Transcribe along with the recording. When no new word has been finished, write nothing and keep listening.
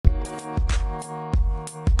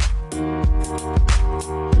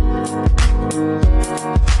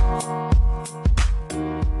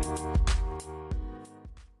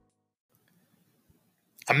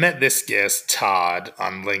I met this guest, Todd,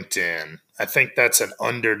 on LinkedIn. I think that's an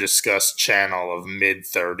under-discussed channel of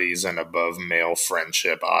mid-30s and above male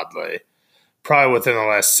friendship, oddly. Probably within the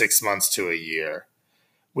last 6 months to a year.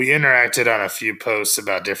 We interacted on a few posts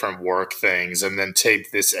about different work things and then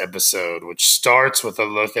taped this episode, which starts with a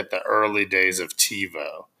look at the early days of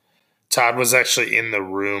TiVo. Todd was actually in the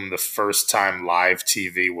room the first time live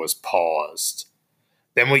TV was paused.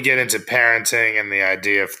 Then we get into parenting and the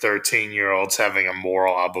idea of 13-year-olds having a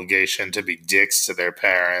moral obligation to be dicks to their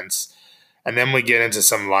parents. And then we get into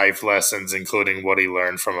some life lessons, including what he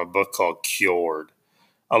learned from a book called Cured.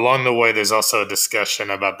 Along the way, there's also a discussion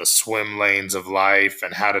about the swim lanes of life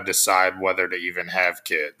and how to decide whether to even have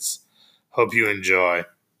kids. Hope you enjoy.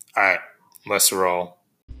 All right, let's roll.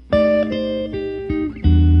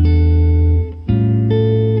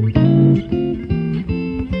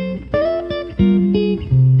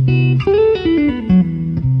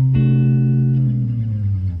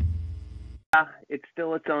 It's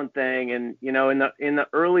still its own thing, and in the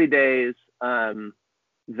early days,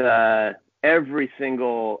 the every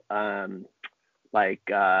single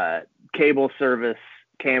cable service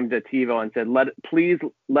came to TiVo and said, please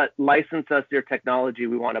license us your technology.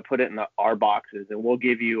 We want to put it in our boxes, and we'll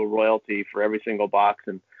give you a royalty for every single box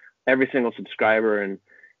and every single subscriber.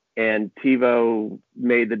 And TiVo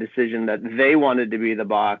made the decision that they wanted to be the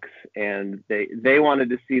box, and they wanted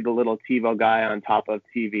to see the little TiVo guy on top of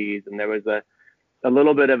TVs. And there was a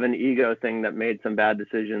little bit of an ego thing that made some bad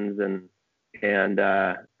decisions. And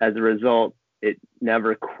as a result, it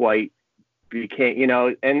never quite became,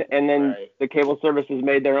 and then right. The cable services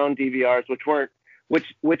made their own DVRs,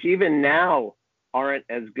 which even now aren't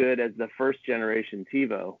as good as the first generation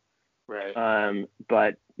TiVo. Right.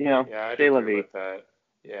 But yeah, I agree with that.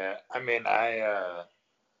 Yeah, I mean, I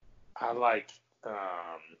like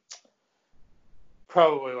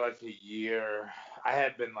probably like a year. I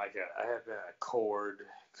had been a cord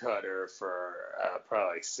cutter for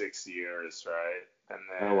probably like 6 years, right? And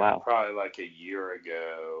then probably like a year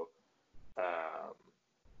ago,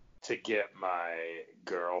 to get my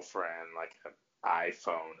girlfriend like an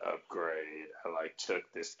iPhone upgrade, I took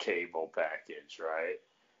this cable package, right?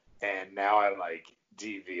 And now I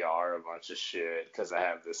DVR a bunch of shit because I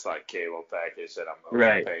have this cable package that I'm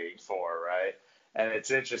overpaying for, right? And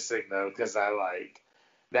it's interesting though because I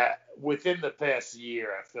that within the past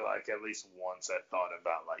year, I feel like at least once I thought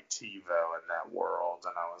about TiVo and that world,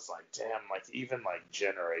 and I was like, damn, even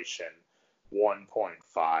generation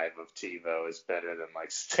 1.5 of TiVo is better than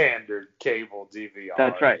standard cable DVR.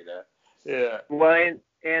 That's right. Yeah. Well,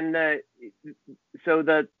 so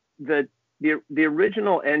the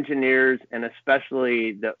original engineers and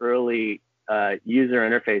especially the early user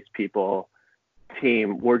interface people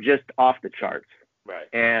team were just off the charts. Right.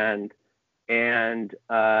 And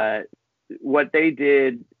what they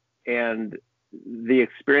did and the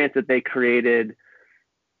experience that they created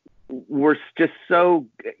were just so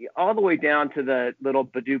all the way down to the little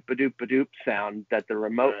badoop badoop badoop sound that the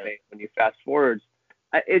remote made when you fast forward.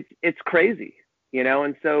 It's crazy,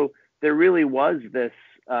 and so there really was this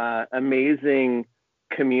amazing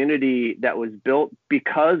community that was built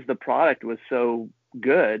because the product was so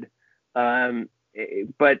good.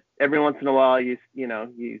 But every once in a while,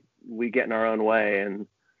 we get in our own way, and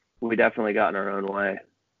we definitely got in our own way.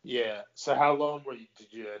 Yeah. So how long were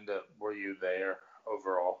you there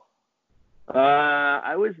overall?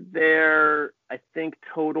 I was there, I think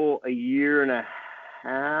total a year and a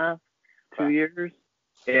half, 2 years.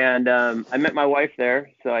 And I met my wife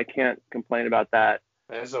there, so I can't complain about that.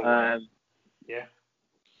 That's a win. Yeah.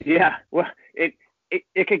 Yeah. Well,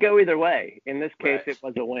 it could go either way. In this case, It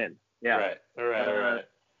was a win. Yeah. Right.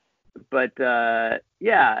 But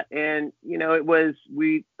yeah, and I was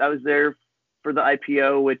there for the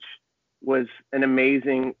IPO, which was an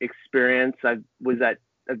amazing experience. I've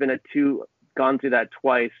gone through that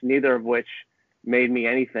twice, neither of which made me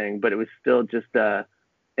anything, but it was still just an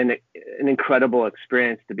incredible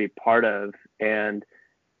experience to be part of. And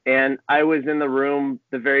I was in the room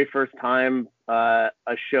the very first time a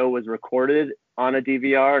show was recorded on a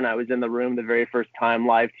DVR, and I was in the room the very first time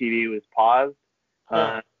live TV was paused.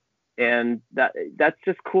 Huh. And that's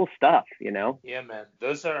just cool stuff, Yeah, man.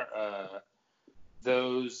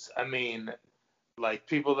 I mean,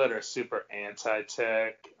 people that are super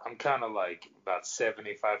anti-tech, I'm kind of about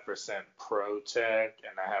 75% pro-tech,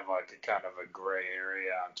 and I have a kind of a gray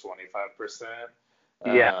area on 25%.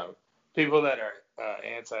 Yeah. People that are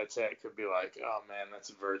anti-tech could be like, oh man, that's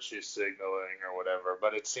virtue signaling or whatever,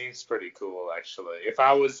 but it seems pretty cool actually. If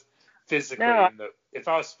I was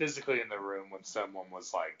physically in the room when someone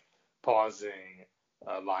was pausing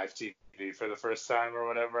live TV for the first time or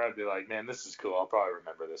whatever, I'd be like, man, this is cool. I'll probably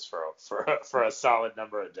remember this for a solid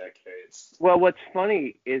number of decades. Well, what's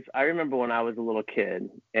funny is I remember when I was a little kid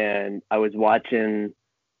and I was watching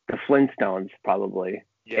the Flintstones probably,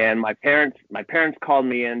 Yeah. and my parents called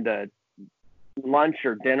me into lunch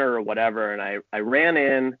or dinner or whatever, and I ran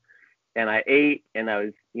in and I ate and I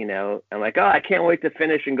was, I'm like, oh, I can't wait to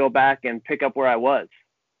finish and go back and pick up where I was.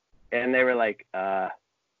 And they were like,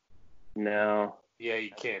 no, Yeah,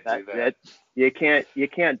 you can't do that. you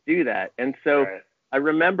can't do that. And so Right. I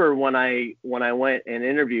remember when I went and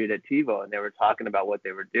interviewed at TiVo and they were talking about what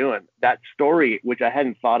they were doing, that story, which I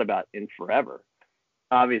hadn't thought about in forever,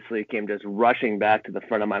 obviously came just rushing back to the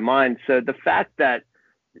front of my mind. So the fact that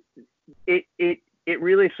it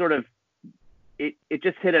really sort of it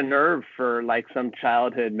just hit a nerve for like some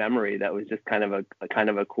childhood memory that was just kind of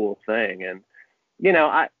a cool thing. And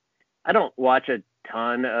I don't watch a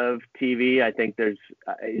ton of TV. I think there's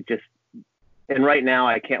it just and right now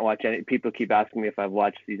I can't watch any. People keep asking me if I've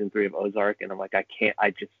watched season 3 of Ozark, and I'm like, I can't. I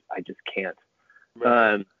just can't.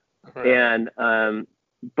 Right.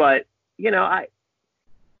 But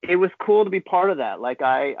it was cool to be part of that. Like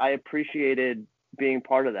I appreciated being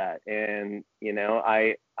part of that, and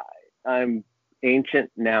I'm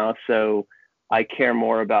ancient now, so I care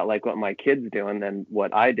more about like what my kids doing than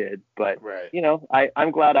what I did. But Right. I'm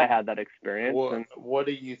glad I had that experience. What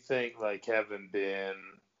do you think, like, having been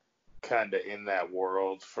kind of in that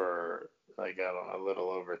world for like, I don't know, a little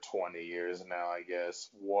over 20 years now, I guess.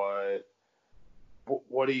 What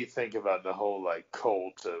do you think about the whole like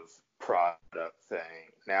cult of product thing?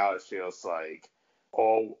 Now it feels like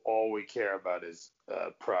all we care about is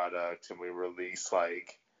product, and we release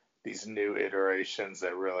like these new iterations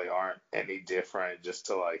that really aren't any different just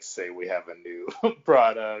to like say we have a new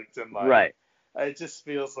product, and like Right. it just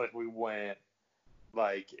feels like we went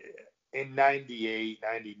like in 98,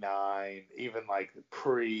 99, even like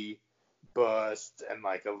pre bust, and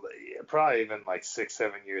like probably even like 6,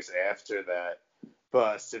 7 years after that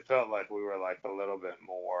bust, it felt like we were like a little bit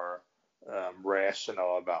more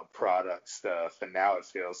rational about product stuff, and now it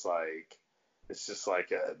feels like it's just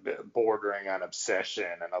like a bordering on obsession,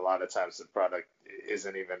 and a lot of times the product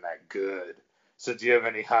isn't even that good. So do you have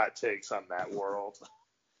any hot takes on that world?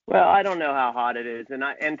 Well, I don't know how hot it is,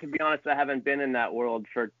 and to be honest, I haven't been in that world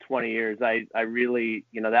for 20 years. I really,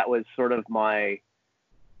 that was sort of my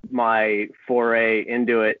foray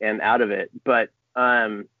into it and out of it. But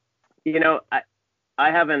I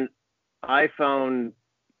have an iPhone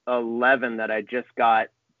 11 that I just got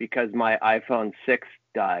because my iPhone 6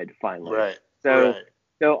 died finally. Right. So Right.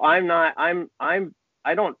 so I'm not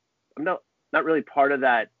not really part of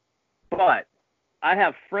that, but I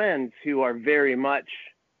have friends who are very much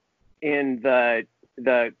in the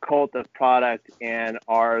cult of product and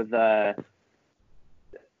are the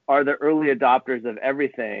early adopters of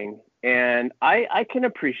everything, and I can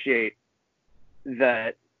appreciate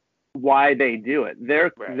that why they do it.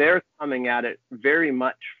 They're coming at it very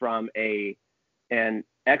much from an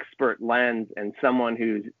expert lens and someone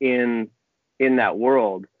who's in that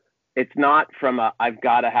world. It's not from I've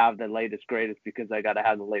got to have the latest greatest because I got to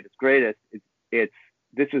have the latest greatest. It's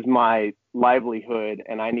this is my livelihood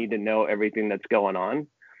and I need to know everything that's going on.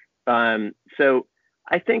 So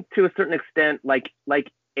I think to a certain extent, like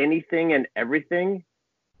anything and everything,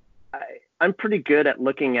 I'm pretty good at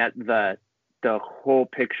looking at the whole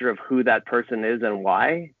picture of who that person is and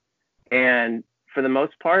why. And for the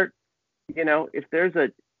most part, if there's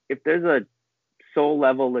a soul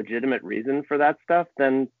level legitimate reason for that stuff,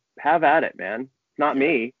 then have at it, man. Not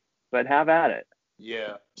me, but have at it.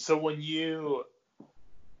 Yeah. So when you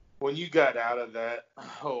got out of that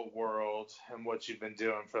whole world and what you've been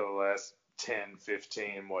doing for the last 10,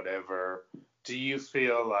 15, whatever, do you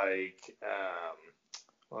feel like,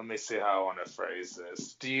 let me see how I want to phrase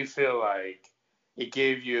this. Do you feel like it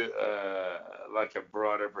gave you like a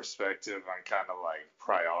broader perspective on kind of like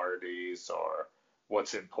priorities or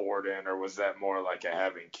what's important, or was that more like a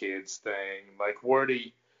having kids thing? Like, where do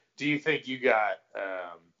you think you got,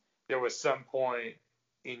 there was some point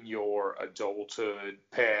in your adulthood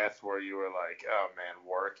path where you were like, oh man,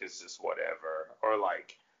 work is just whatever? Or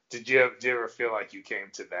like, did you ever feel like you came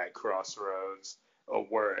to that crossroads, or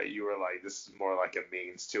where you were like, this is more like a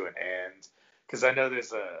means to an end? Because I know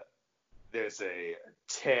there's a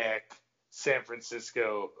tech San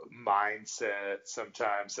Francisco mindset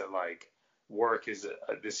sometimes that like work is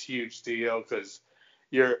this huge deal because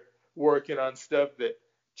you're working on stuff that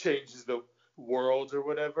changes the world or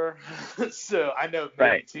whatever. So I know maybe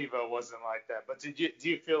Right. TiVo wasn't like that, but do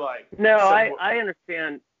you feel like No, I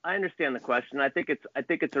understand the question. I think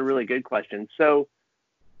it's a really good question. So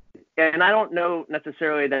and I don't know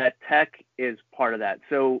necessarily that tech is part of that.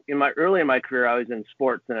 So early in my career, I was in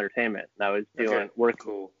sports and entertainment, and I was doing work.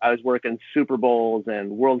 Cool. I was working Super Bowls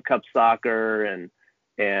and World Cup soccer and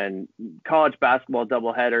college basketball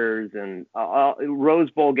doubleheaders and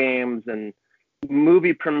Rose Bowl games and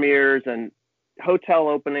movie premieres and hotel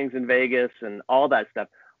openings in Vegas and all that stuff.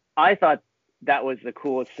 I thought that was the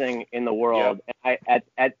coolest thing in the world. Yep.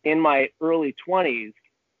 And in my early 20s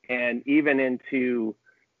and even into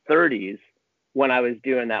 30s, when I was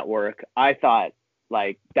doing that work, I thought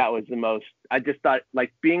like that was the most, I just thought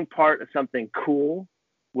like being part of something cool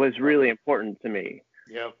was really important to me.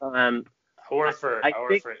 Yep. I worked for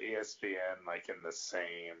ESPN like in the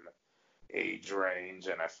same age range,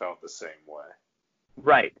 and I felt the same way.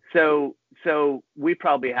 Right. So we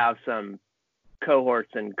probably have some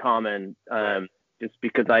cohorts in common, just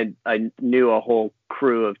because I knew a whole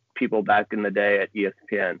crew of people back in the day at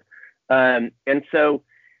ESPN. And so,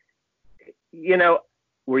 you know,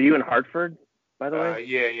 were you in Hartford, by the way?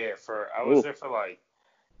 Yeah. I was there for like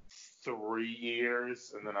 3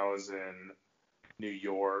 years, and then I was in New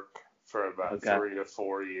York for about 3 to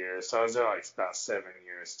 4 years. So I was there like about 7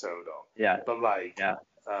 years total. Yeah. But like,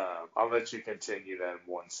 I'll let you continue that in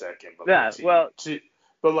 1 second. But to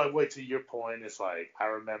your point, it's like I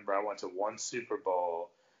remember I went to one Super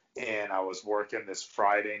Bowl, and I was working this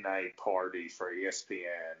Friday night party for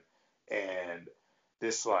ESPN, and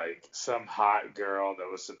this like some hot girl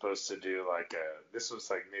that was supposed to do like this was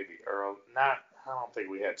like maybe early, I don't think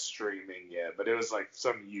we had streaming yet, but it was like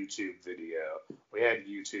some YouTube video. We had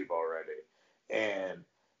YouTube already, and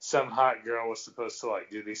some hot girl was supposed to like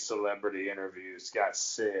do these celebrity interviews, got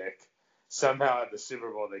sick. Somehow at the Super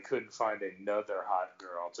Bowl they couldn't find another hot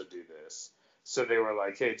girl to do this. So they were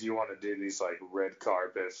like, "Hey, do you want to do these like red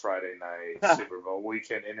carpet Friday night Super Bowl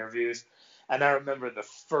weekend interviews?" And I remember the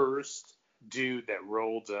first dude that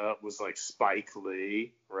rolled up was like Spike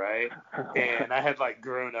Lee, right? And I had like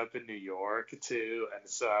grown up in New York too, and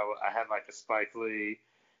so I had like a Spike Lee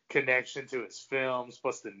connection to his films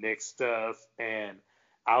plus the Knicks stuff, and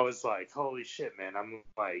I was like, holy shit, man. I'm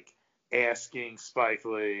like asking Spike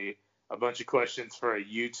Lee a bunch of questions for a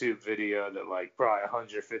YouTube video that like probably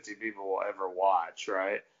 150 people will ever watch,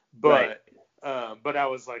 right? But I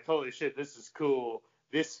was like, holy shit, this is cool.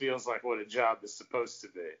 This feels like what a job is supposed to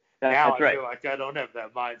be. Now I feel like I don't have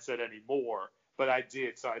that mindset anymore, but I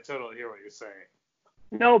did, so I totally hear what you're saying.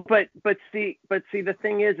 No, but see, the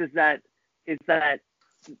thing is that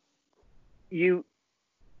you,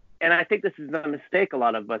 and I think this is the mistake a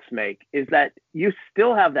lot of us make, is that you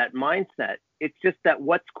still have that mindset. It's just that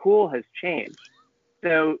what's cool has changed.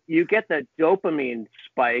 So you get the dopamine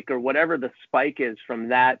spike or whatever the spike is from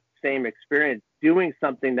that same experience, doing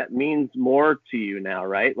something that means more to you now,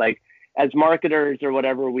 right? Like as marketers or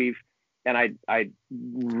whatever, and I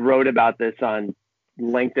wrote about this on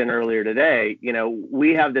LinkedIn earlier today, you know,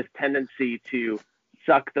 we have this tendency to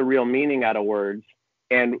suck the real meaning out of words,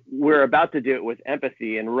 and we're about to do it with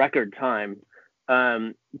empathy in record time.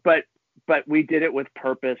 But we did it with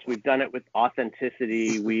purpose. We've done it with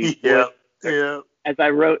authenticity. As I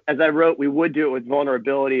wrote, we would do it with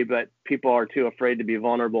vulnerability, but people are too afraid to be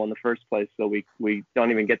vulnerable in the first place. So we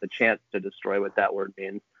don't even get the chance to destroy what that word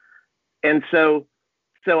means. And so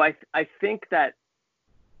I think that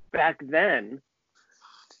back then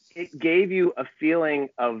it gave you a feeling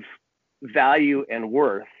of value and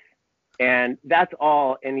worth. And that's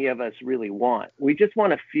all any of us really want. We just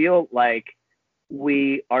want to feel like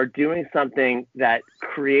we are doing something that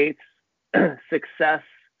creates success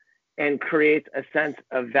and creates a sense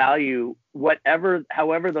of value,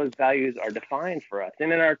 however those values are defined for us.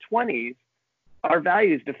 And in our 20s, our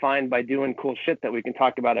values defined by doing cool shit that we can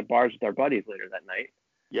talk about at bars with our buddies later that night.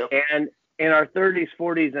 Yep. And in our 30s,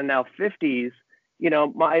 40s, and now 50s, you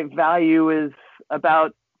know, my value is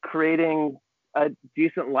about creating a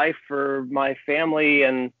decent life for my family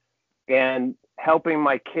and helping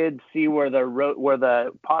my kids see where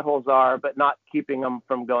the potholes are, but not keeping them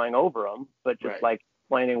from going over them, but just like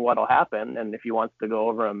explaining what'll happen. And if he wants to go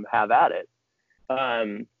over them, have at it.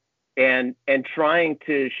 And trying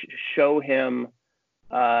to show him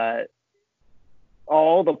all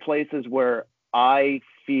the places where I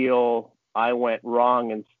feel I went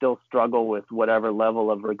wrong and still struggle with whatever level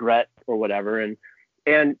of regret or whatever,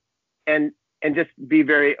 and just be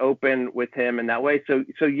very open with him in that way. So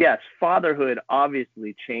yes, fatherhood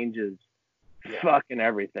obviously changes fucking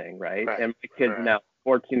everything, right? And my kid's now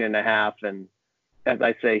 14 and a half, and as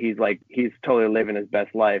I say, he's totally living his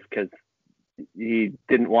best life because he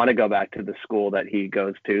didn't want to go back to the school that he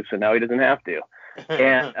goes to, so now he doesn't have to.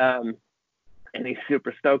 and he's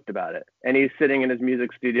super stoked about it. And he's sitting in his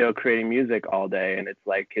music studio creating music all day, and it's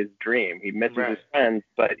like his dream. He misses his friends,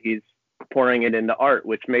 but he's pouring it into art,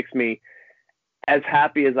 which makes me as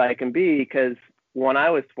happy as I can be, because when I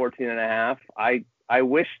was 14 and a half, I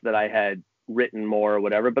wish that I had written more or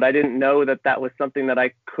whatever, but I didn't know that that was something that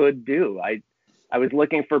I could do. I was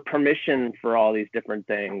looking for permission for all these different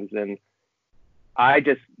things, and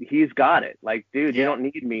he's got it. Like, dude, you don't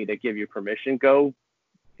need me to give you permission. Go,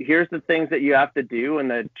 here's the things that you have to do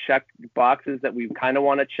and the check boxes that we kind of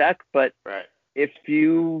want to check. But if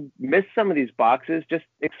you miss some of these boxes, just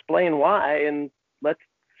explain why and let's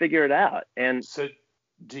figure it out. And so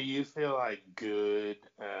do you feel like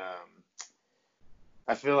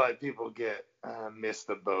I feel like people get miss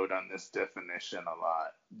the boat on this definition a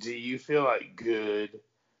lot. Do you feel like good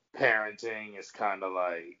parenting is kind of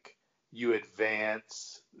like you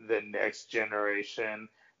advance the next generation,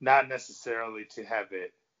 not necessarily to have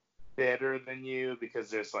it better than you, because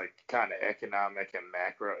there's like kind of economic and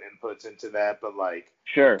macro inputs into that, but like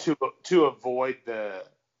to avoid the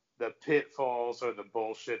pitfalls or the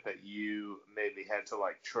bullshit that you maybe had to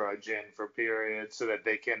like trudge in for periods, so that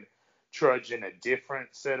they can trudge in a different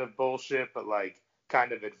set of bullshit, but like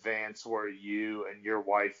kind of advance where you and your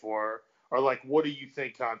wife were? Or like, what do you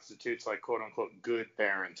think constitutes like quote unquote good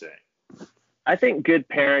parenting? I think good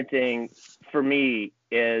parenting for me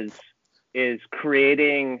is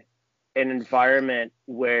creating an environment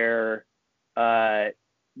where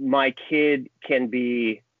my kid can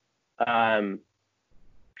be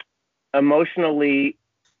emotionally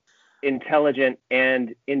intelligent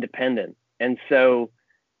and independent. And so,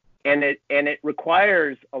 and it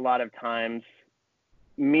requires a lot of times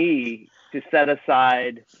me to set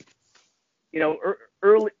aside, you know,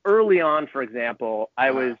 early on, for example,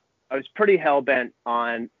 I was pretty hell-bent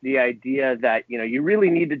on the idea that, you know, you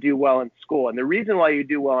really need to do well in school. And the reason why you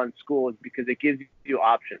do well in school is because it gives you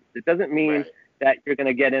options. It doesn't mean that you're going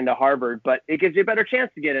to get into Harvard, but it gives you a better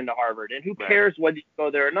chance to get into Harvard. And who cares whether you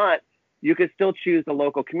go there or not? You could still choose the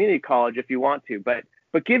local community college if you want to, but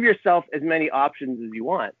give yourself as many options as you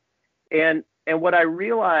want. And what I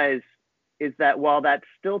realize is that while that's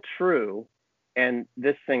still true, and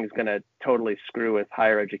this thing's going to totally screw with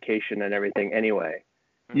higher education and everything anyway,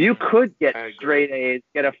 you could get straight A's,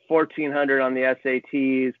 get a 1400 on the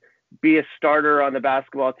SATs, be a starter on the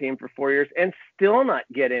basketball team for 4 years, and still not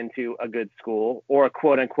get into a good school or a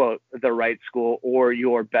quote unquote the right school or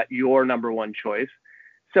your number one choice.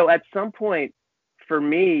 So at some point, for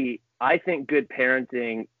me, I think good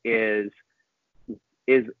parenting is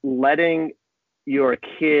letting your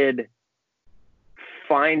kid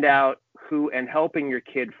find out and helping your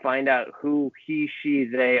kid find out who he, she,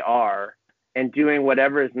 they are, and doing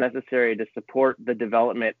whatever is necessary to support the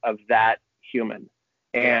development of that human.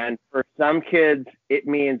 And for some kids, it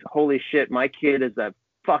means, holy shit, my kid is a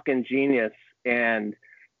fucking genius, and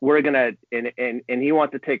we're gonna and he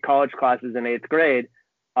wants to take college classes in 8th grade.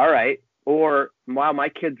 All right. Or, wow, my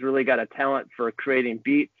kid's really got a talent for creating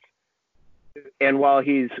beats, and while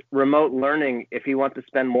he's remote learning, if he wants to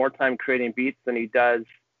spend more time creating beats than he does,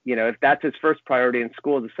 you know, if that's his first priority and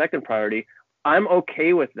school is the second priority, I'm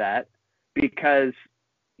okay with that, because,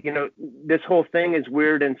 you know, this whole thing is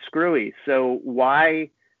weird and screwy. So why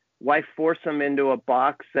force him into a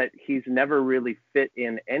box that he's never really fit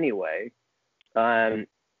in anyway? And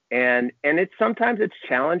it's sometimes it's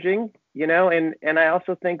challenging, you know, and I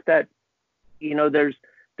also think that, you know, there's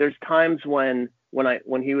times when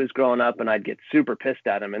he was growing up and I'd get super pissed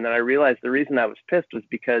at him. And then I realized the reason I was pissed was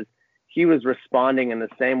because he was responding in the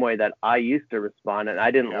same way that I used to respond. And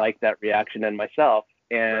I didn't like that reaction in myself.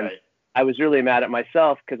 And I was really mad at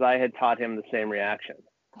myself because I had taught him the same reaction.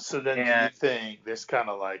 So then do you think there's kind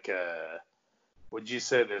of like would you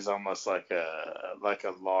say there's almost like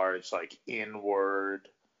a large, like inward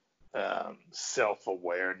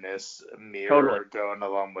self-awareness mirror going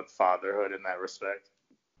along with fatherhood in that respect?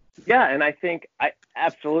 Yeah. And I think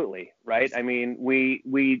absolutely. Right. I mean,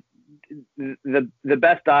 the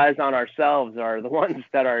best eyes on ourselves are the ones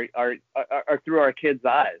that are through our kids'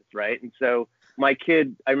 eyes. Right. And so my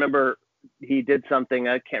kid, I remember he did something,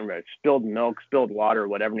 I can't remember, spilled milk, spilled water,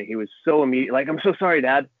 whatever. And he was so immediate, like, I'm so sorry,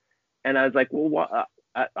 Dad. And I was like, well,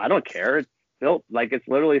 I don't care. It's spilled, like, it's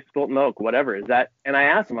literally spilled milk, whatever. Is that? And I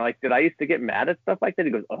asked him, like, did I used to get mad at stuff like that?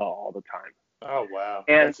 He goes, oh, all the time. Oh, wow.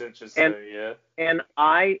 That's interesting.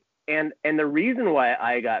 And the reason why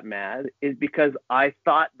I got mad is because I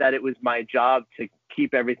thought that it was my job to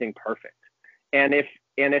keep everything perfect. And if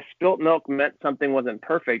spilt milk meant something wasn't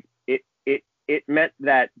perfect, it meant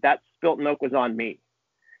that spilt milk was on me.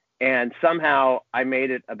 And somehow I made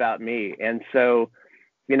it about me. And so,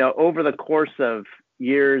 you know, over the course of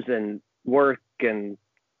years and work and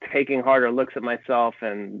taking harder looks at myself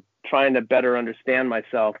and trying to better understand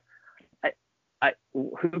myself,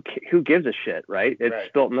 who gives a shit, right? It's Right.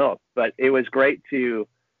 spilt milk. But it was great to.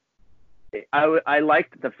 I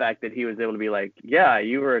liked the fact that he was able to be like, yeah,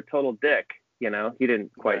 you were a total dick. You know, he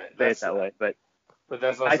didn't quite Right. say it that way, but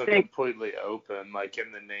that's I also think completely open, like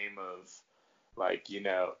in the name of, like, you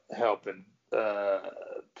know, helping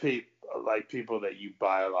people that you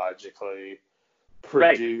biologically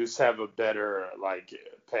produce have a better like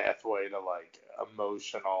pathway to like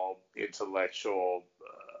emotional, intellectual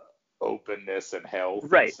openness and health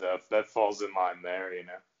and right. stuff. That falls in line there, you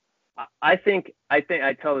know. I've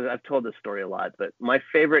told this story a lot, but my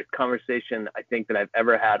favorite conversation I think that I've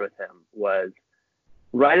ever had with him was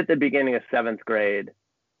right at the beginning of 7th grade.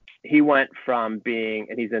 He went from being,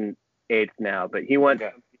 and he's in 8th now, but he went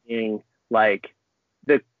from being like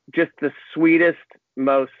just the sweetest,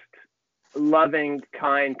 most loving,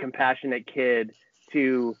 kind, compassionate kid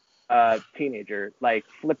to a teenager, like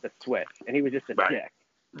flip the switch, and he was just a dick.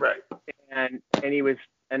 Right. And he was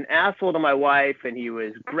an asshole to my wife, and he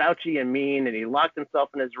was grouchy and mean, and he locked himself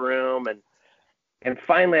in his room, and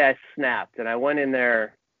finally I snapped, and I went in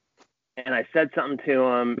there and I said something to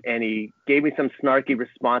him, and he gave me some snarky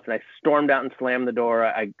response, and I stormed out and slammed the door.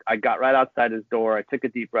 I got right outside his door. I took a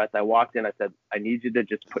deep breath. I walked in. I said, I need you to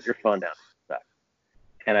just put your phone down.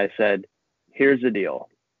 And I said, here's the deal.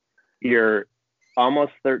 You're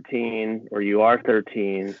almost 13, or you are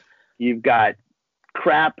 13. You've got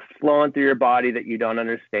crap flowing through your body that you don't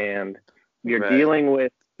understand. You're dealing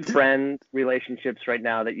with friend relationships right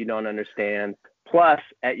now that you don't understand. Plus,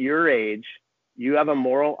 at your age, you have a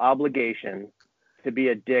moral obligation to be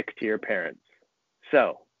a dick to your parents.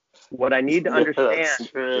 So what I need to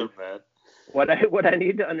understand what I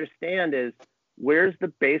need to understand is where's the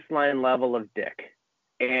baseline level of dick?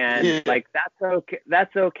 And like,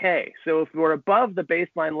 that's okay. So if we're above the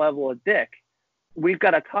baseline level of dick, we've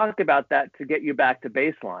got to talk about that to get you back to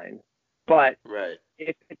baseline. But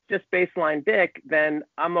if it's just baseline dick, then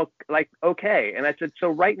I'm okay. And I said, so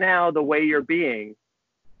right now, the way you're being,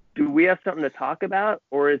 do we have something to talk about,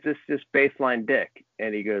 or is this just baseline dick?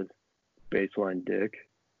 And he goes, baseline dick.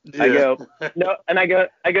 Yeah. I go, no, and I go,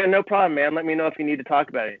 no problem, man. Let me know if you need to talk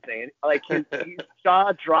about anything. And like his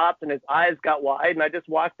jaw dropped and his eyes got wide, and I just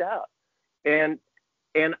walked out. And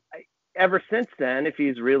ever since then, if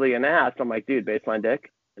he's really an ass, I'm like, dude, baseline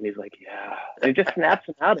dick. And he's like, yeah. And he just snaps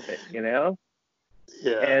him out of it, you know?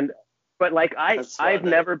 Yeah. But like I've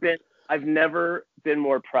never been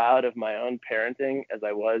more proud of my own parenting as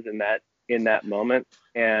I was in that moment.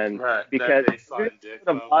 And because I would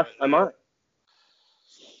have lost my mind.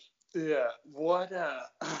 Yeah. What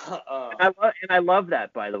and I love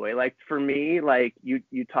that, by the way. Like for me, like you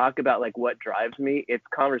talk about like what drives me, it's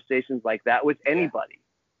conversations like that with anybody.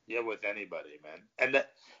 Yeah, with anybody, man. And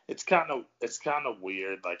it's kind of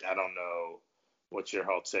weird. Like, I don't know what your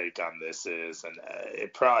whole take on this is, and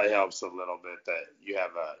it probably helps a little bit that you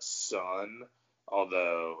have a son.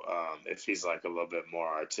 Although, if he's like a little bit more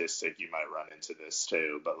artistic, you might run into this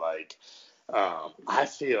too. But like, I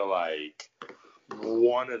feel like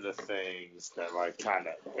one of the things that like kind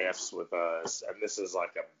of F's with us, and this is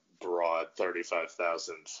like a broad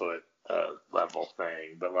 35,000 foot level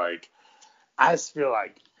thing, but like, I just feel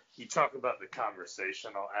like you talk about the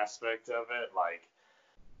conversational aspect of it, like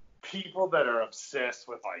people that are obsessed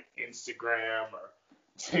with like Instagram or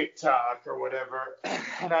TikTok or whatever,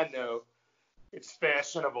 and I know it's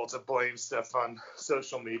fashionable to blame stuff on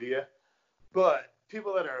social media, but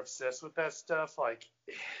people that are obsessed with that stuff, like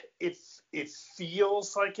it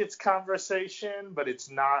feels like it's conversation, but it's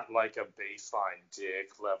not like a baseline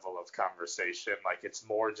dick level of conversation. Like it's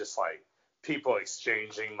more just like people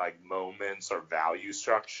exchanging like moments or value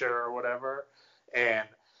structure or whatever. And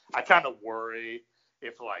I kind of worry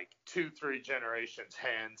if like 2-3 generations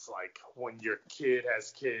hence, like when your kid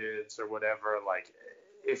has kids or whatever, like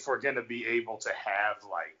if we're going to be able to have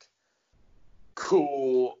like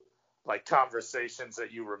cool like conversations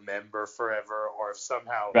that you remember forever, or if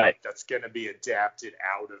somehow like that's going to be adapted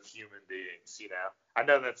out of human beings, you know? I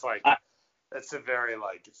know that's like that's a very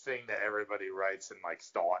like thing that everybody writes in like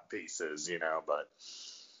thought pieces, you know, but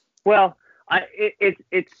well,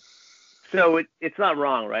 it's not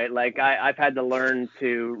wrong, right? Like I've had to learn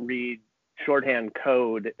to read shorthand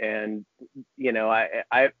code, and you know,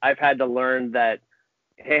 I've had to learn that,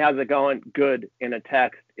 hey, how's it going? Good in a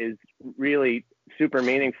text is really super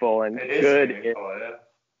meaningful, and good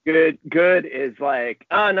is like,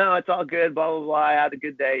 oh no, it's all good, blah blah blah, I had a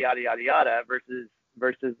good day, yada yada yada,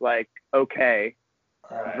 versus like okay,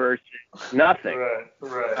 versus nothing.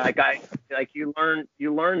 Like you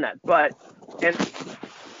learn that, but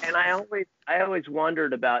and and I always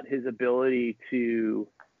wondered about his ability to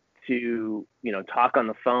talk on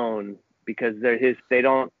the phone, because they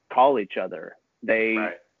don't call each other. They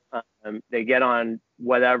get on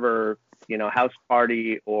whatever, house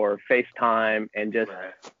party or FaceTime and just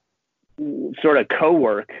sort of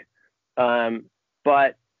co-work.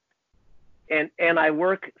 But I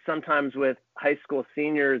work sometimes with high school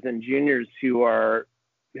seniors and juniors who are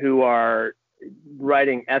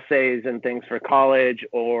writing essays and things for college,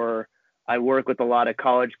 or I work with a lot of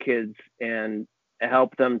college kids and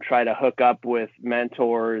help them try to hook up with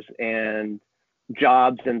mentors and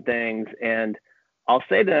jobs and things. And I'll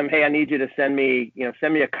say to them, hey, I need you to send me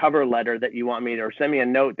a cover letter that you want me to, or send me a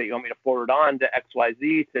note that you want me to forward on to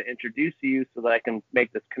XYZ to introduce you so that I can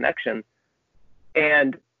make this connection.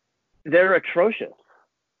 And they're atrocious.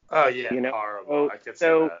 Oh yeah, horrible. I could see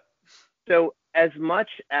that. So as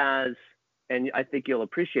much as, and I think you'll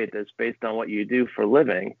appreciate this based on what you do for a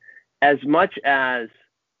living, as much as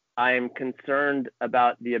I am concerned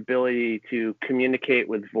about the ability to communicate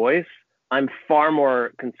with voice, I'm far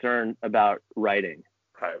more concerned about writing.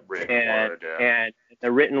 And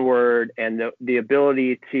the written word, and the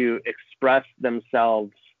ability to express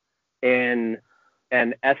themselves in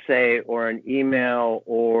an essay or an email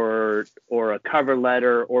or a cover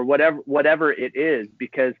letter or whatever it is.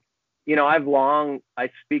 Because I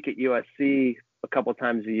speak at USC a couple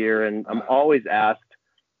times a year, and I'm always asked,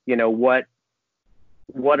 what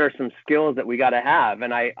are some skills that we got to have?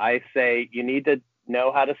 And I say, you need to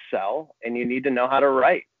know how to sell, and you need to know how to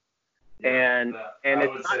write. And I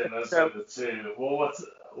would say those are the two. Well,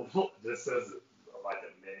 this is like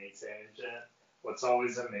a mini tangent. What's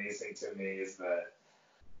always amazing to me is that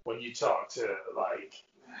when you talk to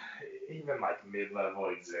even mid-level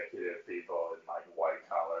executive people in white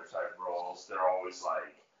collar type roles, they're always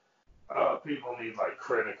people need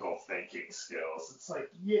critical thinking skills. It's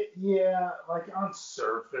yeah, on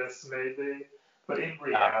surface maybe, but in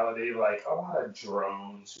reality, a lot of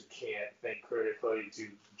drones who can't think critically do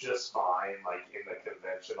just fine in the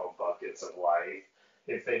conventional buckets of life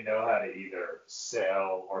if they know how to either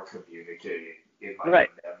sell or communicate in a memo.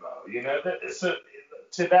 So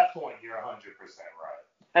to that point, you're 100% right.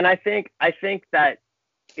 And I think that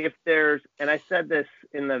if there's, and I said this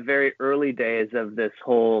in the very early days of this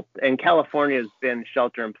whole, and California has been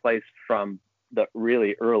shelter in place from the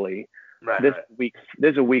really early. This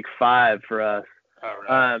is week 5 for us. Oh,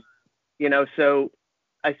 right. So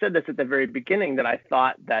I said this at the very beginning, that I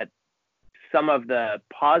thought that some of the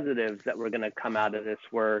positives that were going to come out of this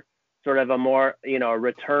were sort of a more, a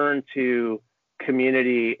return to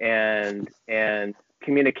community and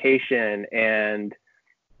communication. And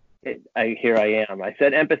here I am. I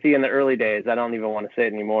said empathy in the early days. I don't even want to say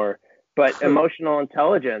it anymore. But emotional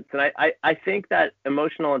intelligence. And I think that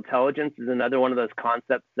emotional intelligence is another one of those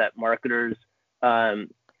concepts that marketers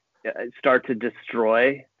start to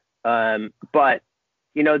destroy. But,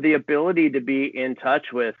 the ability to be in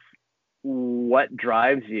touch with what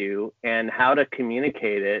drives you and how to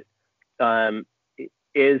communicate it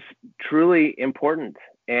is truly important.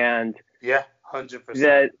 And yeah,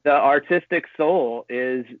 100%. The artistic soul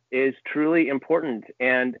is truly important.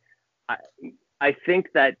 And I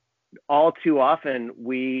think that all too often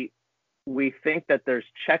we think that there's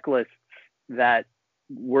checklists that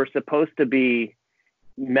we're supposed to be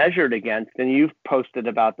measured against. And you've posted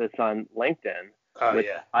about this on LinkedIn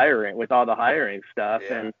hiring, with all the hiring stuff.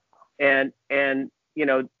 Yeah. And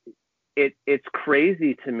it's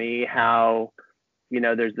crazy to me how,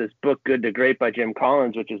 there's this book, Good to Great by Jim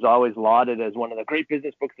Collins, which is always lauded as one of the great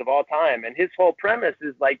business books of all time. And his whole premise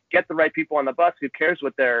is get the right people on the bus. Who cares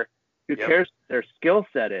what their skill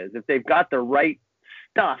set is? If they've got the right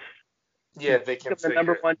stuff, they can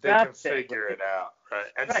figure it out. Right.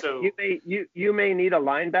 And so you may need a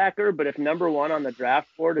linebacker, but if number 1 on the draft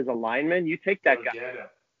board is a lineman, you take that guy. Get him.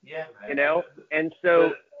 Yeah, man. And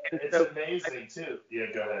so it's amazing too. Yeah,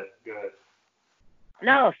 go ahead.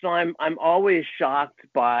 No, so I'm always shocked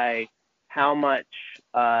by how much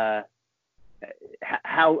how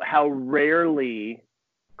rarely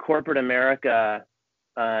corporate America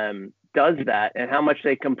does that, and how much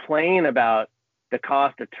they complain about the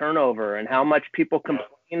cost of turnover, and how much people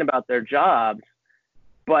complain about their jobs,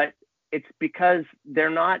 but it's because they're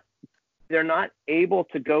not able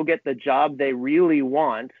to go get the job they really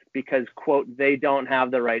want because, quote, they don't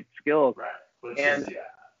have the right skills. Right.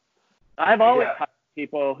 I've always hired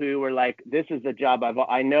people who were like, this is the job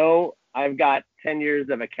I know I've got 10 years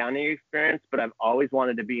of accounting experience, but I've always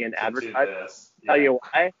wanted to be in advertising. Tell you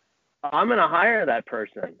why? I'm going to hire that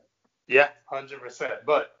person. Yeah, 100%.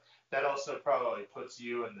 But that also probably puts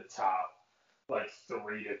you in the top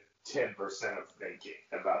 3 10% of thinking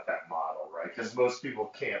about that model, right? Because most people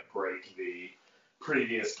can't break the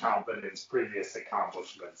previous competence, previous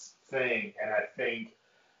accomplishments thing. And I think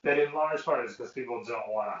that in large part is because people don't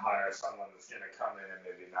want to hire someone that's going to come in and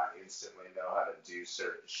maybe not instantly know how to do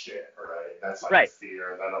certain shit, right? That's like a Right.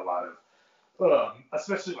 fear that a lot of,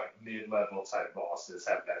 especially like mid-level type bosses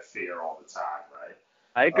have that fear all the time, right?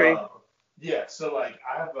 I agree. Yeah, so like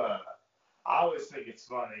I always think it's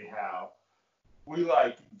funny how we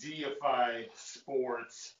like deify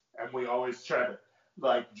sports and we always try to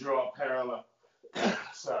like draw a parallel.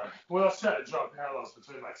 Sorry, we always try to draw parallels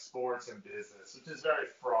between like sports and business, which is very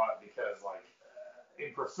fraught because like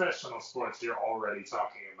in professional sports you're already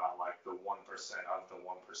talking about like the 1% of the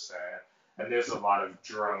 1%, and there's a lot of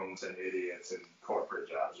drones and idiots in corporate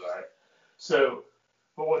jobs, right? So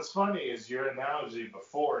but what's funny is your analogy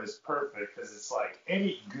before is perfect because it's like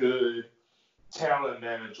any good talent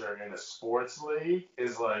manager in a sports league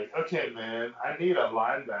is like, okay, man, I need a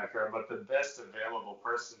linebacker, but the best available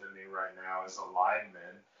person to me right now is a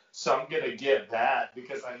lineman. So I'm going to get that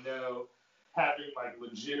because I know having like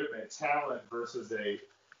legitimate talent versus a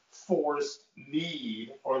forced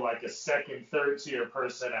need or like a second, third tier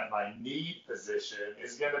person at my need position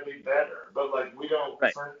is going to be better. But like we don't,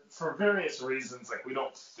 Right. for various reasons, like we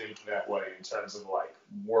don't think that way in terms of like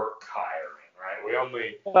work hiring,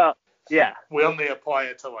 right? Well, yeah. We only apply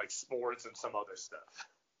it to like sports and some other stuff.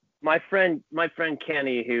 My friend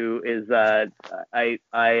Kenny, who is I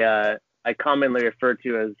commonly refer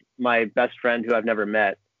to as my best friend who I've never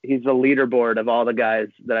met. He's the leaderboard of all the guys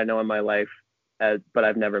that I know in my life, but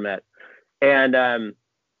I've never met. And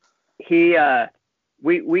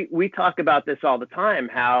we talk about this all the time,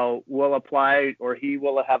 how we'll apply or he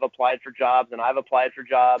will have applied for jobs and I've applied for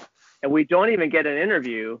jobs and we don't even get an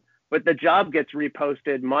interview, but the job gets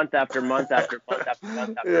reposted month after month after month after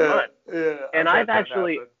month after month. Yeah, and I've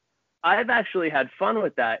actually had fun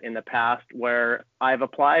with that in the past where I've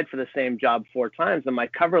applied for the same job 4 times and my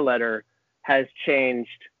cover letter has changed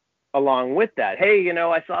along with that. Hey,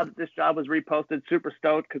 I saw that this job was reposted, super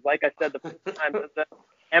stoked because like I said the first time,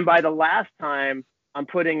 and by the last time I'm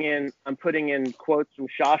putting in quotes from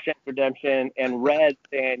Shawshank Redemption and Red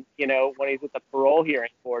saying, when he's at the parole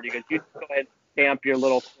hearing board, he goes, you just go ahead and stamp your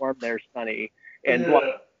little form there, Sonny. And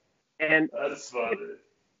yeah, and that's funny.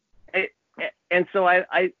 And so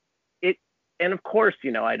and of course,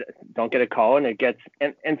 I don't get a call and it gets,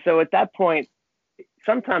 and so at that point,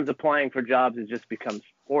 sometimes applying for jobs has just become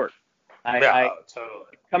sport. Totally.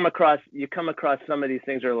 You come across some of these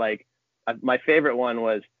things are like, my favorite one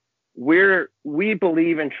was, we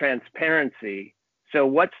believe in transparency. So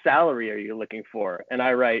what salary are you looking for? And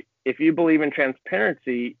I write, if you believe in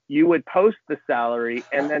transparency, you would post the salary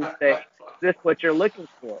and then say, is this what you're looking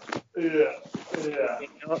for? Yeah.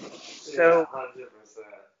 So, 100%.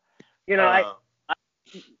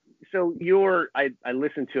 I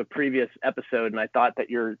listened to a previous episode and I thought that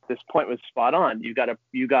this point was spot on. You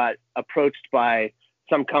got approached by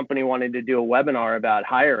some company wanting to do a webinar about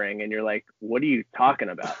hiring and you're like, what are you talking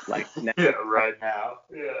about? Like now? Yeah, right now.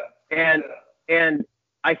 Yeah. And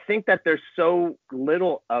I think that there's so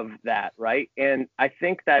little of that, right? And I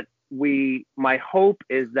think that my hope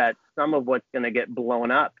is that some of what's going to get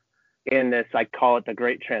blown up in this, I call it the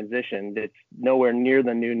great transition. It's nowhere near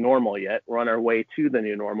the new normal yet. We're on our way to the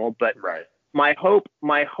new normal, but right. My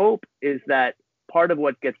hope is that part of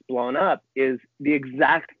what gets blown up is the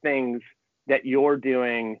exact things that you're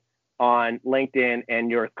doing on LinkedIn and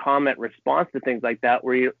your comment response to things like that,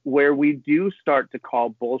 where we do start to call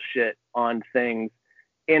bullshit on things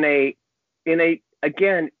in the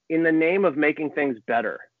name of making things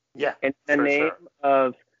better. Yeah. In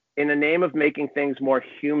the name of making things more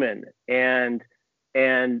human and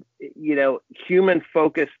human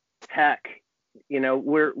focused tech.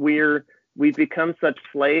 We've become such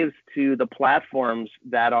slaves to the platforms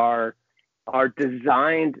that are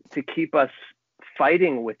designed to keep us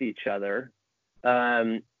fighting with each other.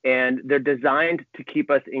 And they're designed to keep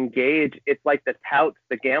us engaged. It's like the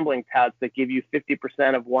gambling touts that give you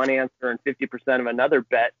 50% of one answer and 50% of another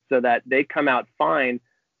bet so that they come out fine,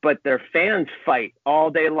 but their fans fight all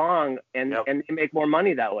day long and they make more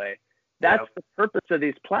money that way. That's the purpose of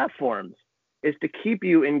these platforms, is to keep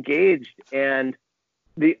you engaged. And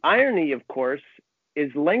the irony, of course,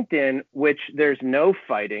 is LinkedIn, which there's no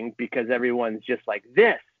fighting because everyone's just like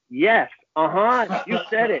this. Yes. You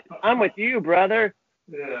said it. I'm with you, brother.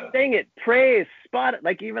 Yeah. Sing it, praise, spot it.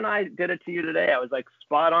 Like even I did it to you today. I was like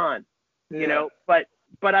spot on, but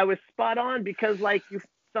I was spot on because like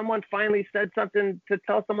someone finally said something to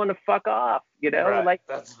tell someone to fuck off, Right. like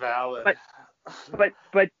that's valid. But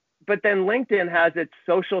but then LinkedIn has its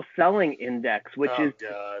social selling index, which is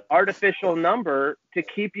God. artificial number to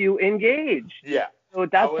keep you engaged. Yeah. So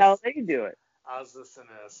that's how they do it. I was listening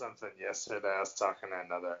to something yesterday. I was talking to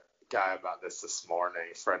another guy about this morning,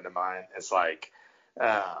 a friend of mine. It's like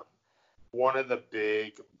one of the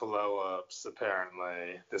big blow ups,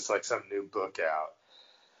 apparently, there's like some new book out.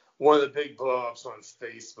 One of the big blow ups when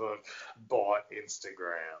Facebook bought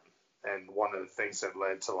Instagram. And one of the things that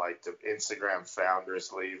led to like the Instagram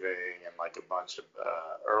founders leaving and like a bunch of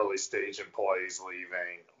early stage employees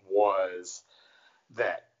leaving was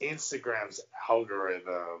that Instagram's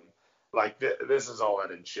algorithm, like this is all at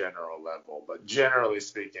a general level, but generally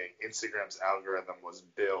speaking, Instagram's algorithm was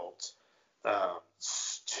built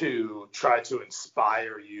to try to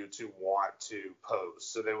inspire you to want to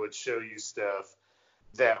post. So they would show you stuff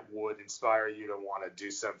that would inspire you to want to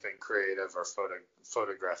do something creative or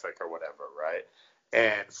photographic or whatever, right?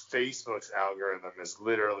 And Facebook's algorithm is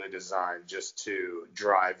literally designed just to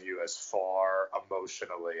drive you as far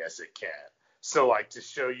emotionally as it can. So like to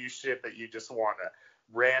show you shit that you just want to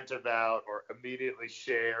rant about or immediately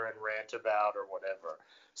share and rant about or whatever.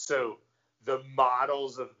 So the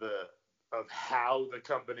models of how the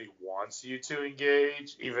company wants you to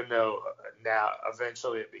engage, even though now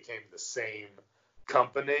eventually it became the same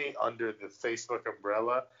company under the Facebook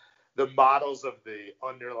umbrella, the models of the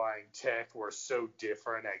underlying tech were so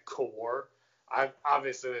different at core.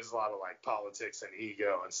 Obviously there's a lot of like politics and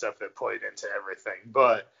ego and stuff that played into everything,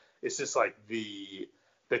 but it's just like the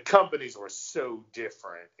companies were so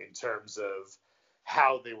different in terms of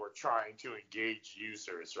how they were trying to engage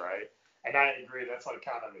users, right? And I agree, that's like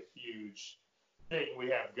kind of a huge thing we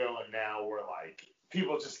have going now, where like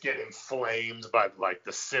people just get inflamed by like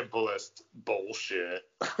the simplest bullshit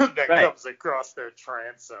that comes across their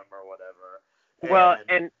transom or whatever.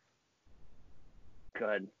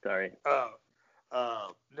 Good. Sorry.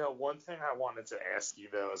 No, one thing I wanted to ask you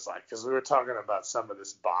though is like, because we were talking about some of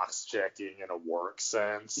this box checking in a work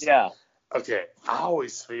sense. Yeah. Okay, I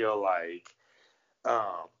always feel like,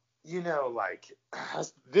 like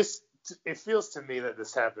this. It feels to me that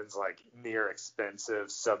this happens like near expensive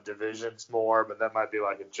subdivisions more, but that might be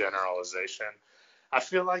like a generalization. I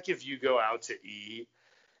feel like if you go out to eat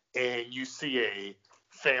and you see a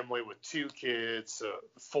family with 2 kids,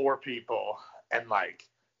 4 people, and like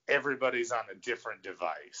everybody's on a different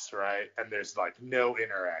device, right? And there's like no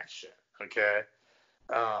interaction, okay?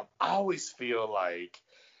 I always feel like,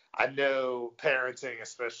 I know parenting,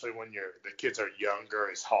 especially when the kids are younger,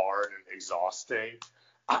 is hard and exhausting.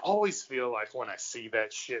 I always feel like when I see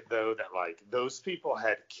that shit though, that like those people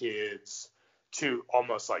had kids to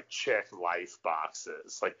almost like check life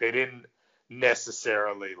boxes. Like they didn't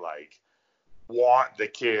necessarily like want the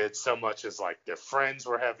kids so much as like their friends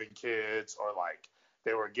were having kids, or like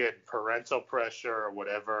they were getting parental pressure or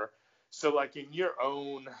whatever. So like in your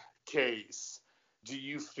own case, do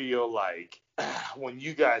you feel like when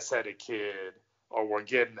you guys had a kid, or were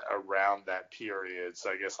getting around that period, so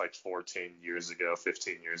I guess like 14 years ago,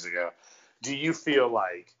 15 years ago, do you feel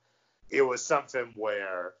like it was something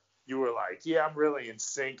where you were like, yeah, I'm really in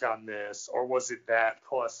sync on this, or was it that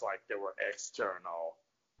plus like there were external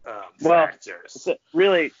factors? So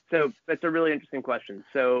that's a really interesting question.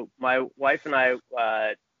 So my wife and I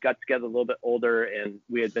got together a little bit older, and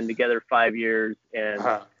we had been together 5 years, and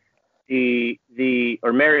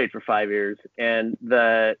or married for 5 years, and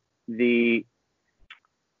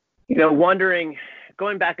wondering,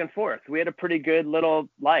 going back and forth. We had a pretty good little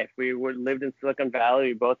life. We lived in Silicon Valley.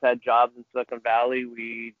 We both had jobs in Silicon Valley.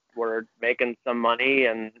 We were making some money,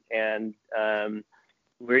 and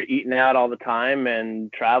we were eating out all the time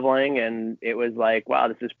and traveling. And it was like, wow,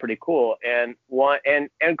 this is pretty cool. And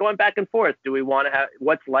going back and forth. Do we want to have?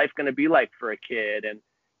 What's life going to be like for a kid? And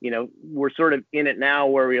we're sort of in it now,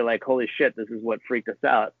 where we're like, holy shit, this is what freaked us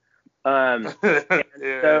out.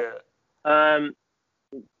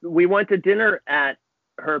 We went to dinner at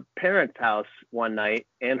her parents' house one night,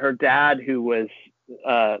 and her dad, who was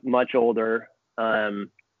much older,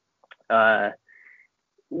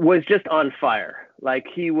 was just on fire. Like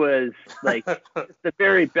he was like the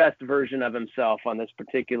very best version of himself on this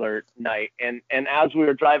particular night. And as we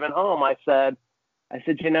were driving home, I said,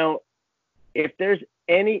 if there's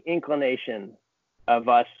any inclination of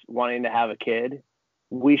us wanting to have a kid,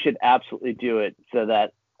 we should absolutely do it so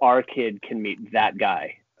that our kid can meet that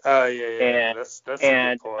guy. Oh yeah. That's a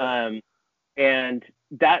good point. And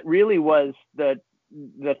that really was the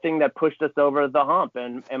thing that pushed us over the hump.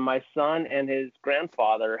 And my son and his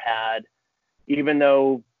grandfather had, even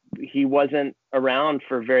though he wasn't around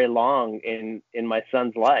for very long in my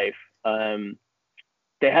son's life,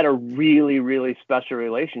 they had a really, really special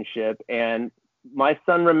relationship. And my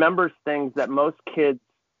son remembers things that most kids,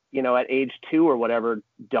 at age 2 or whatever,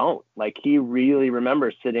 don't. Like, he really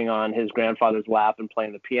remembers sitting on his grandfather's lap and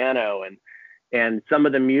playing the piano, and some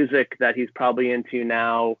of the music that he's probably into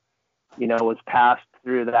now, was passed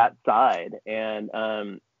through that side. And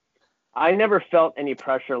I never felt any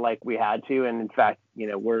pressure like we had to. And in fact,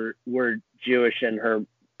 we're Jewish, and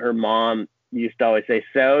her mom used to always say,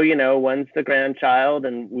 so, when's the grandchild?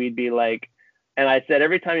 And we'd be like, and I said,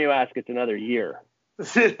 every time you ask, it's another year.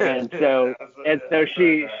 And so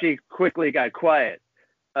she quickly got quiet.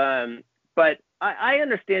 But I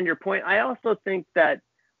understand your point. I also think that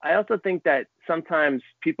sometimes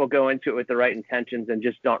people go into it with the right intentions and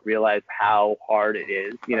just don't realize how hard it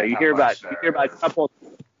is. You hear about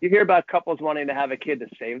couples wanting to have a kid to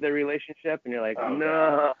save their relationship, and you're like,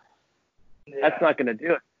 no, that's not going to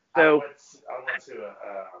do it. So I went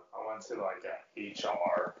to like a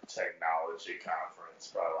HR technology conference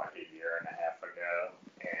probably like a year and a half ago,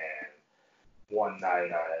 and one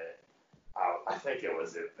night I think it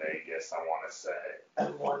was in Vegas, I want to say,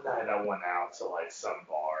 and one night I went out to like some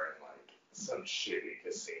bar in like some shitty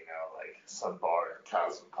casino, like some bar in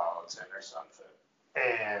Cosmopolitan or something,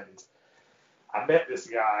 and I met this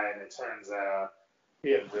guy, and it turns out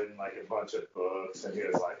he had written like a bunch of books, and he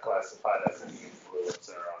was like classified as an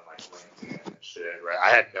influencer on like LinkedIn and shit, right? I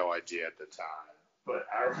had no idea at the time, but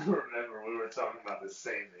I remember we were talking about the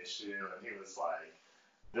same issue, and he was like,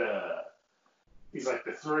 the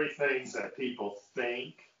 3 things that people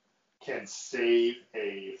think can save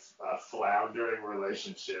a floundering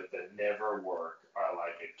relationship that never work are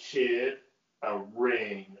like a kid, a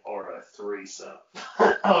ring, or a threesome.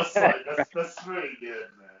 I was like, that's really good,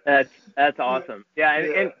 man. That's awesome.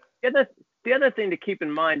 Yeah, and the other thing to keep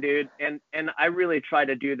in mind, dude, and I really try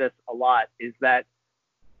to do this a lot, is that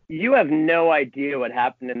you have no idea what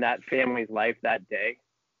happened in that family's life that day.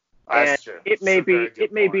 That's true. It may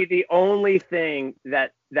be the only thing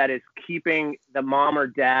that is keeping the mom or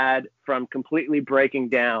dad from completely breaking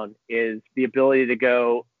down is the ability to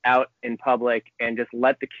go out in public and just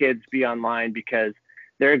let the kids be online because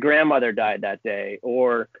their grandmother died that day,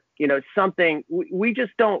 or something. We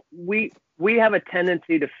just don't. We have a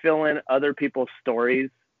tendency to fill in other people's stories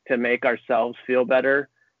to make ourselves feel better,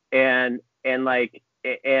 and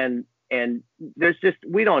there's just,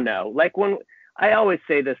 we don't know. Like, when I always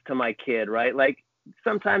say this to my kid, right? Like,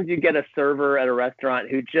 sometimes you get a server at a restaurant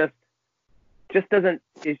who just doesn't,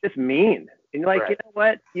 is just mean. And you're like, right. You know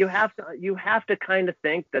what? You have to kind of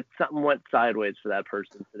think that something went sideways for that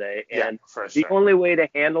person today. And the only way to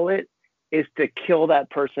handle it is to kill that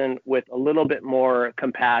person with a little bit more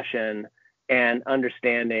compassion and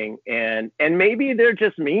understanding. And maybe they're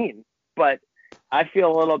just mean, but I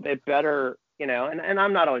feel a little bit better, and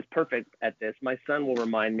I'm not always perfect at this. My son will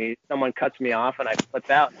remind me, someone cuts me off and I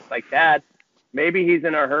flip out. It's like, Dad, maybe he's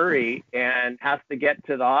in a hurry and has to get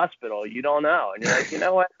to the hospital. You don't know. And you're like, you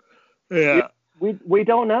know what? Yeah. We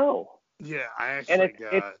don't know. Yeah, I actually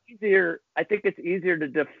it's easier. I think it's easier to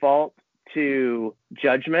default to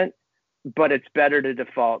judgment, but it's better to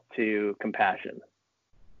default to compassion.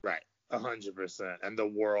 Right. 100%. And the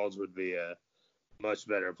world would be a much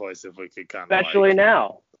better place if we could kind of, especially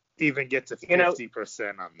now, even get to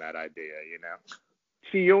 50% on that idea,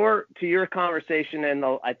 To your conversation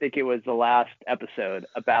I think it was the last episode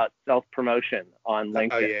about self-promotion on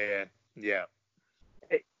LinkedIn. Oh, yeah.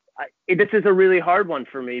 This is a really hard one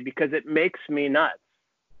for me because it makes me nuts.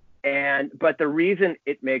 But the reason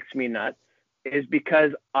it makes me nuts is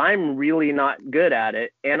because I'm really not good at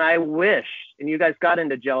it. And I wish, and you guys got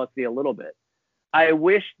into jealousy a little bit, I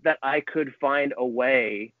wish that I could find a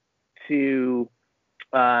way to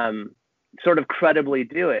sort of credibly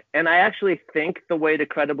do it. And I actually think the way to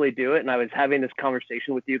credibly do it, and I was having this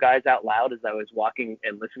conversation with you guys out loud as I was walking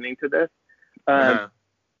and listening to this,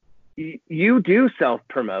 you do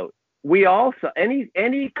self-promote. We also,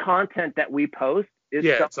 any content that we post is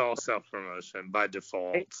it's all self-promotion by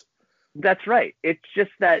default. That's right. It's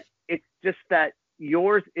just that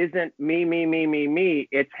yours isn't me.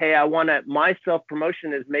 It's, hey, my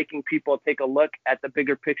self-promotion is making people take a look at the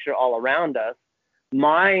bigger picture all around us.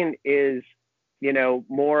 Mine is,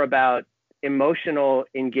 more about emotional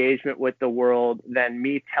engagement with the world than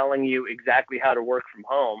me telling you exactly how to work from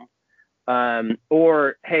home.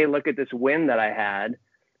 Or, hey, look at this win that I had.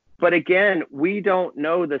 But again, we don't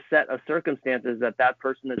know the set of circumstances that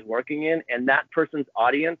person is working in, and that person's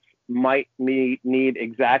audience might need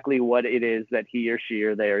exactly what it is that he or she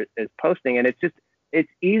or they is posting. And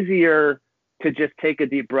it's easier to just take a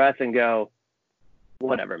deep breath and go,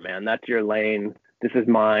 whatever, man, that's your lane. This is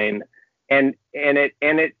mine. And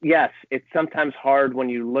yes, it's sometimes hard when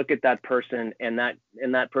you look at that person and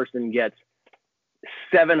that person gets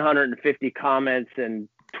 750 comments and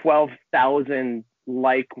 12,000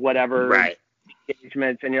 whatever right.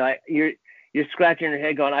 engagements, and you're scratching your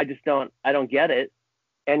head going, I don't get it.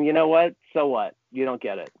 And you know what? So what? You don't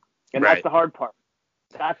get it. And Right. that's the hard part.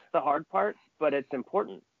 That's the hard part, but it's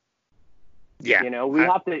important. Yeah. We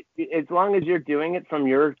have to, as long as you're doing it from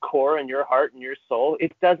your core and your heart and your soul,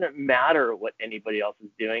 it doesn't matter what anybody else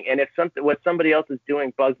is doing. And if what somebody else is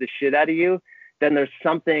doing bugs the shit out of you, then there's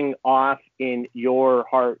something off in your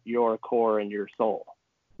heart, your core, and your soul.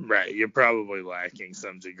 Right. You're probably lacking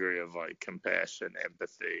some degree of like compassion,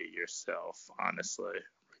 empathy yourself, honestly,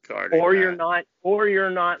 regarding or that.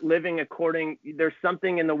 you're not living according, there's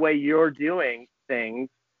something in the way you're doing things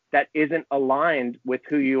that isn't aligned with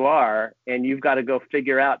who you are, and you've got to go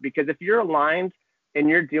figure out, because if you're aligned and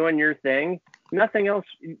you're doing your thing, nothing else,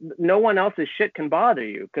 no one else's shit can bother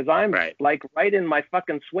you, because I'm like right in my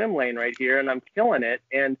fucking swim lane right here and I'm killing it,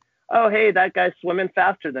 and oh hey, that guy's swimming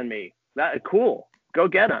faster than me, that cool, go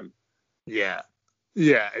get him. Yeah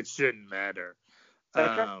it shouldn't matter.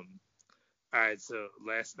 Right. All right, so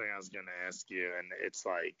last thing I was gonna ask you, and it's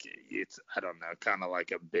I don't know, kind of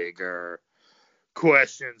like a bigger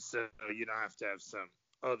question, so you don't have to have some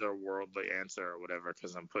otherworldly answer or whatever,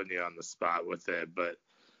 because I'm putting you on the spot with it. But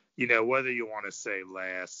whether you want to say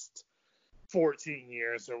last 14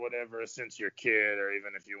 years or whatever since you're a kid, or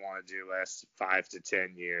even if you want to do last 5 to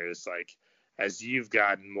 10 years, like as you've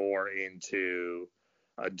gotten more into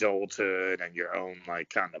adulthood and your own like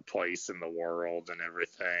kind of place in the world and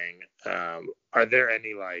everything, are there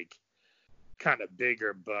any like kind of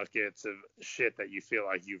bigger buckets of shit that you feel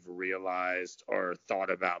like you've realized or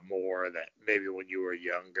thought about more that maybe when you were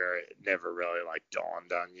younger it never really like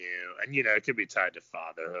dawned on you? And it could be tied to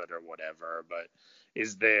fatherhood or whatever, but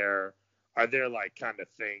are there like kind of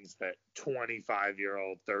things that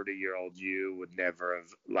 25-year-old 30-year-old you would never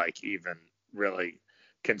have like even really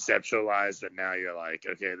conceptualized, that now you're like,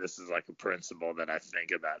 okay, this is like a principle that I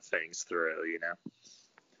think about things through?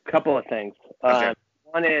 Couple of things. Okay.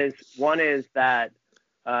 One is that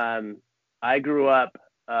I grew up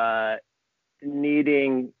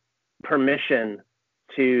needing permission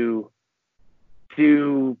to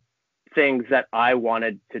do things that I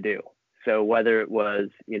wanted to do. So whether it was,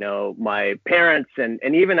 my parents, and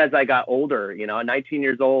even as I got older, 19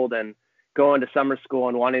 years old and going to summer school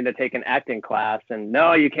and wanting to take an acting class, and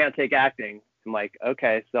no, you can't take acting. I'm like,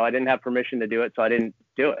 okay, so I didn't have permission to do it, so I didn't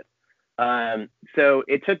do it. So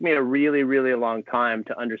it took me a really, really long time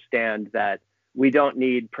to understand that we don't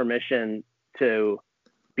need permission to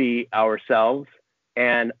be ourselves.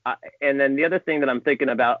 And then the other thing that I'm thinking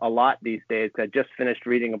about a lot these days, I just finished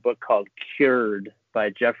reading a book called Cured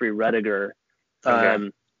by Jeffrey Rediger. Okay.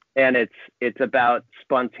 And it's about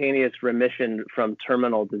spontaneous remission from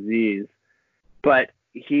terminal disease. But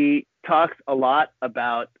he talks a lot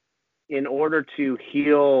about, in order to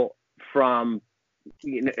heal from,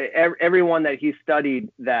 everyone that he studied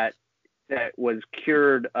that was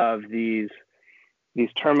cured of these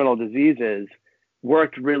terminal diseases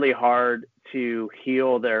worked really hard to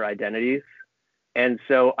heal their identities. And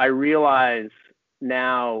so I realize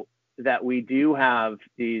now that we do have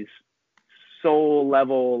these soul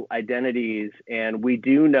level identities, and we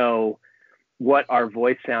do know what our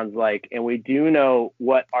voice sounds like, and we do know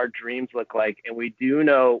what our dreams look like, and we do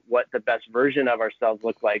know what the best version of ourselves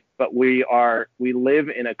look like, but we live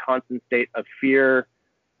in a constant state of fear,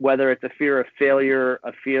 whether it's a fear of failure,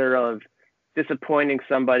 a fear of disappointing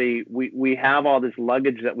somebody. We have all this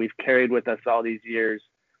luggage that we've carried with us all these years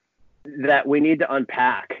that we need to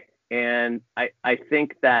unpack. And I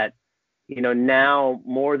think that, now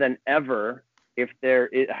more than ever,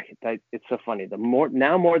 it's so funny.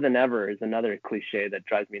 Now more than ever is another cliche that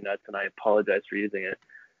drives me nuts, and I apologize for using it.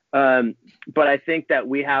 But I think that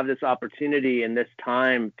we have this opportunity in this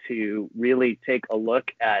time to really take a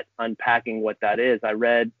look at unpacking what that is. I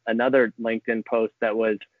read another LinkedIn post that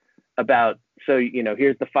was about, so,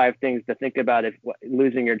 here's the 5 things to think about if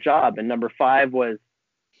losing your job. And number 5 was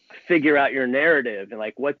figure out your narrative, and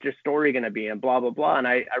like, what's your story going to be, and blah, blah, blah. And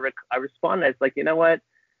I responded, it's like, you know what?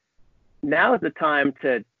 Now is the time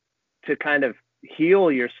to kind of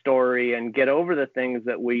heal your story and get over the things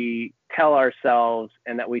that we tell ourselves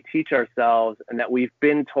and that we teach ourselves and that we've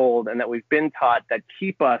been told and that we've been taught that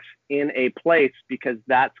keep us in a place, because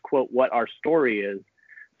that's, quote, what our story is.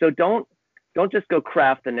 So don't just go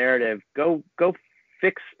craft the narrative. Go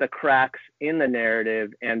fix the cracks in the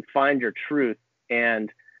narrative and find your truth.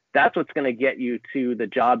 And that's what's going to get you to the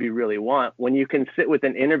job you really want. When you can sit with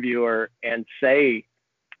an interviewer and say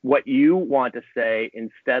what you want to say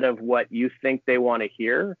instead of what you think they want to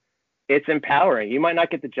hear, it's empowering. You might not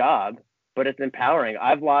get the job, but it's empowering.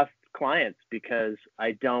 I've lost clients because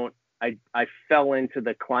I fell into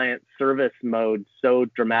the client service mode so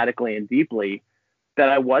dramatically and deeply that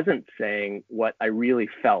I wasn't saying what I really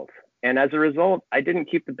felt. And as a result, I didn't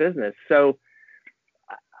keep the business. So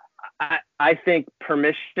I think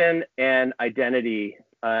permission and identity,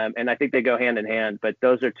 and I think they go hand in hand, but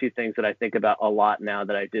those are two things that I think about a lot now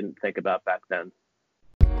that I didn't think about back then.